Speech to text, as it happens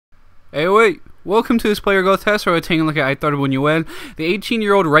Hey, wait. Welcome to this player growth test where we're taking a look at Aitor Buñuel. The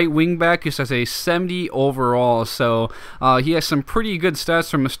 18-year-old right wingback is as a 70 overall, so he has some pretty good stats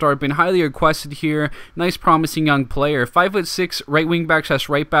from the start. Been highly requested here. Nice, promising young player. 5'6", right wingback /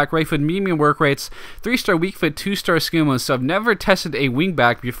 right back, right foot, medium work rates, 3-star weak foot, 2-star schemas. So I've never tested a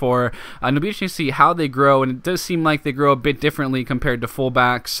wingback before. It'll be interesting to see how they grow, and it does seem like they grow a bit differently compared to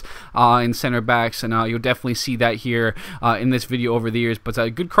fullbacks and center backs, and you'll definitely see that here in this video over the years. But a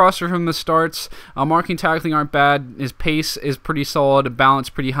good crosser from the starts. Marking, tackling aren't bad. His pace is pretty solid. Balance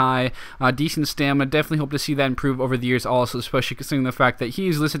pretty high. Decent stamina. Definitely hope to see that improve over the years also, especially considering the fact that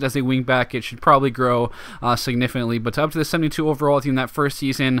he's listed as a wingback. It should probably grow significantly. But up to the 72 overall in that first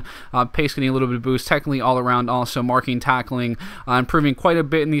season. Pace getting a little bit of boost. Technically all around also. Marking, tackling improving quite a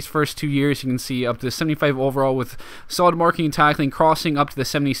bit in these first 2 years. You can see up to the 75 overall with solid marking and tackling. Crossing up to the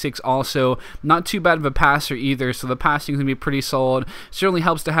 76 also. Not too bad of a passer either, so the passing is going to be pretty solid. Certainly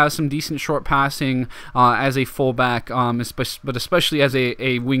helps to have some decent short passing as a fullback, but especially as a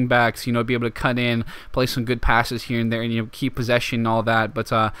wingback, so, be able to cut in, play some good passes here and there, and keep possession and all that. But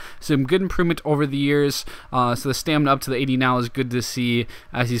some good improvement over the years. So the stamina up to the 80 now is good to see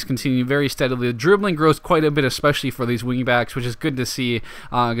as he's continuing very steadily. The dribbling grows quite a bit, especially for these wingbacks, which is good to see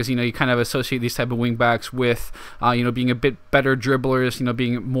because you kind of associate these type of wingbacks with being a bit better dribblers,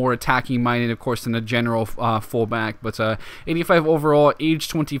 being more attacking minded, of course, than a general fullback. But 85 overall, age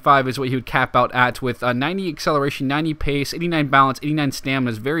 25 is what he would cap out at, with 90 acceleration, 90 pace, 89 balance, 89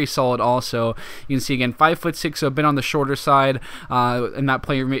 stamina is very solid also. You can see again 5'6", so a bit on the shorter side in that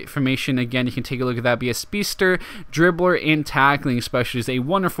player formation. Again, you can take a look at that. Be a speedster, dribbler, and tackling specialist. A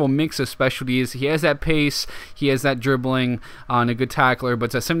wonderful mix of specialties. He has that pace, he has that dribbling, and a good tackler.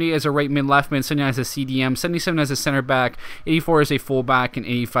 But 78 as a right mid, left mid, 79 as a CDM, 77 as a center back, 84 as a fullback, and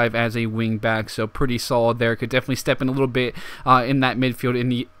 85 as a wing back. So pretty solid there. Could definitely step in a little bit in that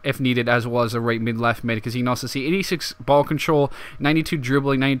midfield if needed, as well as a right mid, left mid, because you can also see 86 ball control, 92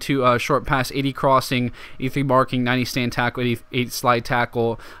 dribbling, 92 short pass, 80 crossing, 83 marking, 90 stand tackle, 88 slide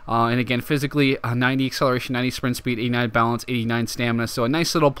tackle, and again physically 90 acceleration, 90 sprint speed, 89 balance, 89 stamina. So a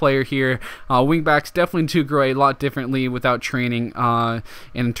nice little player here. Wingbacks definitely do grow a lot differently without training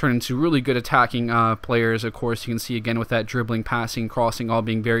and turn into really good attacking players. Of course, you can see again with that dribbling, passing, crossing all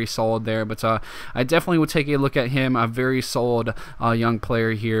being very solid there. But I definitely would take a look at him. A very solid young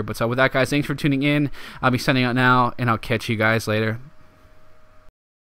player here. But with that, guys, thanks for tuning in. I'll be signing out now, and I'll catch you guys later.